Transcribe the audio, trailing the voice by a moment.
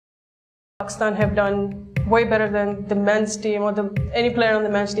Pakistan have done way better than the men's team or any player on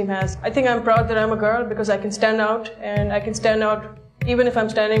the men's team has. I think I'm proud that I'm a girl because I can stand out, and I can stand out even if I'm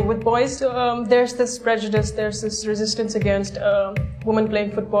standing with boys. There's this prejudice, there's this resistance against women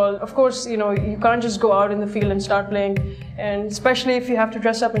playing football. Of course, you can't just go out in the field and start playing, and especially if you have to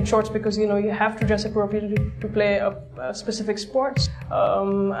dress up in shorts because, you have to dress appropriately to play a specific sport.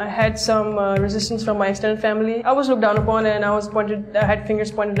 I had some resistance from my extended family. I was looked down upon and I had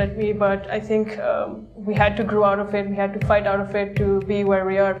fingers pointed at me, but I think we had to grow out of it, we had to fight out of it to be where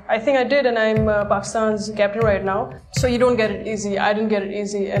we are. I think I did, and I'm Pakistan's captain right now. So you don't get it easy. I didn't get it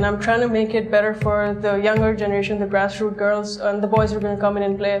easy, and I'm trying to make it better for the younger generation, the grassroots girls, and the boys who are going to come in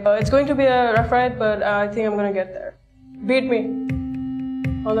and play. It's going to be a rough ride, but I think I'm going to get there. Beat me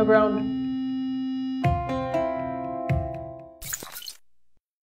on the ground.